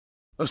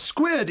A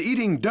squid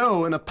eating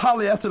dough in a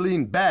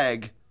polyethylene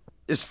bag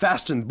is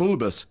fast and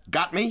bulbous.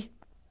 Got me?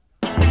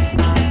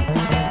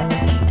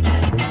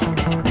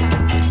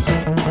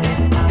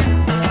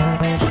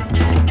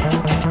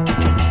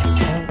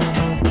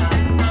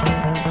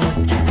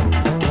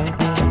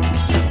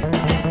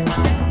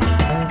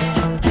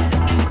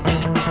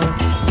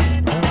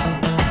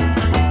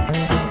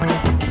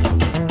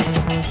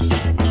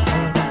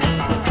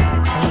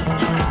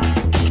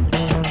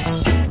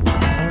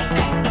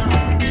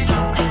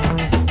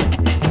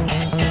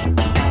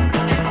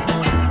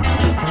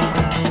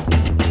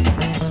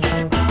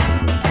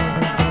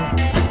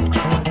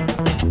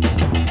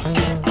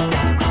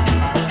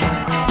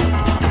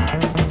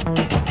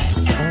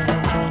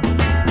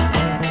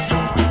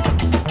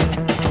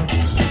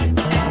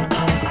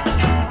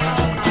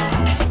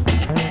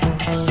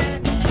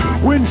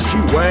 When she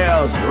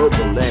wears her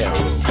bolero,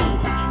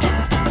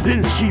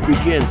 then she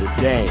begins to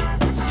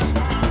dance.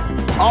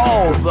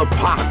 All the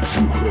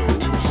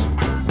Pachucos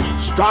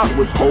start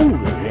with holding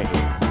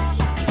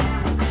hands.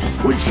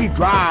 When she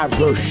drives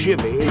her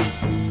Chevy,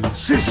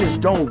 sissies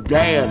don't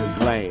dare to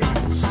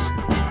glance.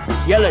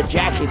 Yellow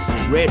jackets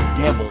and red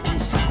devils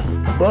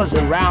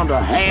buzzing round her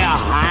hair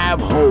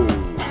hive hole.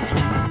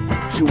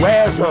 She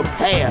wears her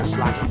past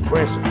like a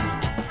present,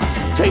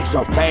 takes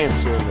her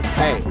fancy in the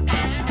past.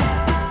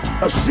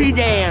 A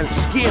sedan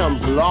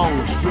skims along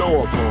the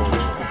floorboard,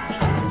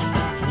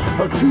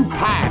 her two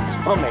pipes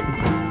humming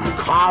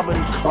carbon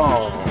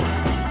cob.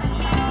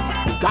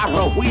 Got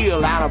her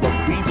wheel out of a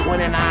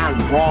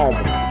B-29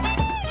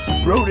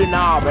 bomber, Brody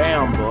knob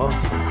amber,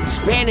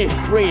 Spanish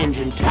fringe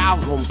and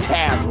talcum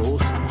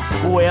tassels,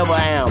 forever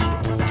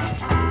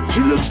amber. She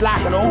looks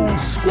like an old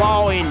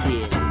squaw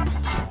Indian.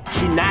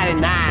 She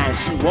 99,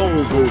 she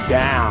won't go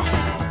down.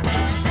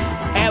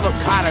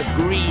 Avocado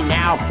green,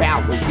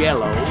 alfalfa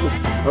yellow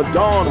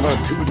adorn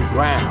her to the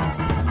ground.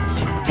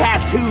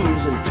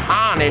 Tattoos and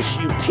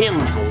tarnished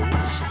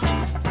utensils,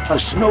 a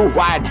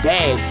snow-white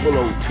bag full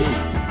of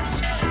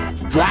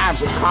tunes.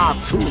 Drives a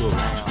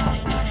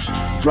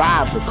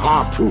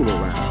cartoon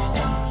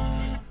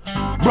around.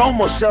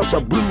 Broma sells a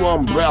blue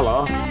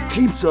umbrella,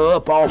 keeps her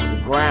up off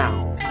the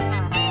ground.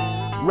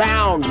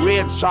 Round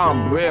red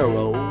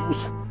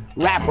sombreros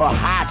wrap her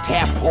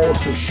high-tap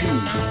horse's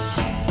shoes.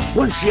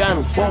 When she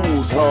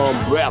unfolds her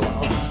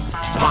umbrella,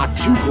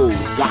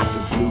 Pachuco's got the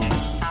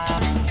blues.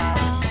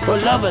 Her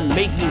lovin'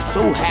 make me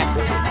so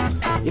happy.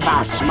 If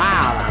I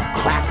smile,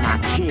 I crack my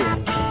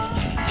chin.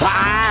 Her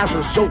eyes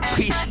are so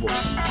peaceful,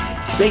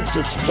 thinks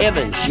it's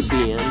heaven she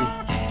been.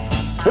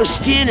 Her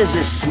skin is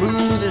as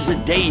smooth as the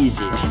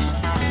daisies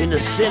in the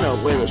center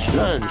where the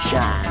sun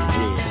shines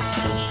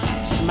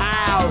in.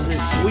 Smiles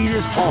as sweet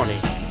as honey.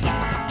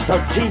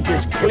 Her teeth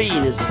as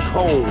clean as the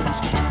combs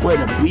where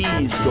the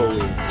bees go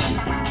in.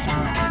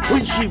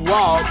 When she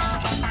walks,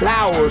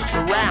 flowers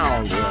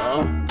surround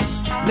her.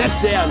 Let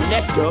their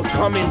nectar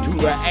come into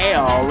the air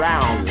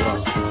around her.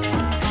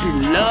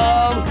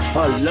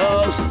 Her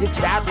love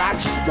sticks out like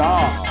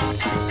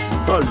stars.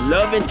 Her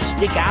loving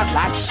stick out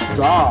like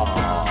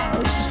stars.